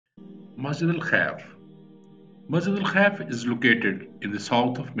Masjid al-Khayf. Masjid al-Khayf is located in the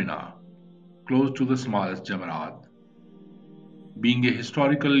south of Mina, close to the smallest Jamarat. Being a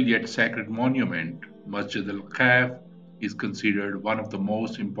historical yet sacred monument, Masjid al-Khayf is considered one of the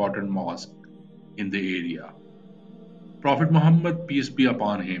most important mosques in the area. Prophet Muhammad, peace be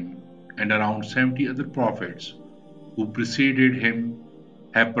upon him, and around 70 other prophets who preceded him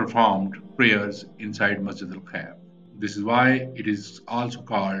have performed prayers inside Masjid al-Khayf. This is why it is also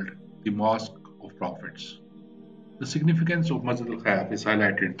called the Mosque of Prophets. The significance of Masjid al-Khayf is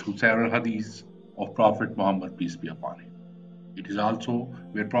highlighted through several hadiths of Prophet Muhammad, peace be upon him. It is also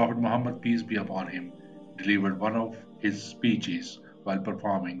where Prophet Muhammad, peace be upon him, delivered one of his speeches while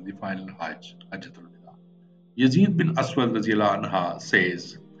performing the final Hajj, Hajjatul Wada. Yazid bin Aswad radiallahu anha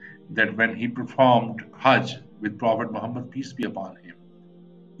says that when he performed Hajj with Prophet Muhammad, peace be upon him,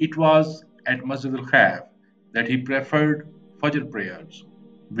 it was at Masjid al-Khayf that he preferred Fajr prayers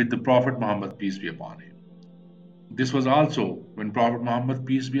with the Prophet Muhammad, peace be upon him. This was also when Prophet Muhammad,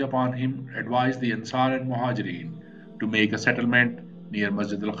 peace be upon him, advised the Ansar and Muhajirin to make a settlement near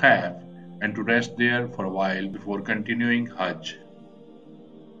Masjid al-Khayf and to rest there for a while before continuing Hajj.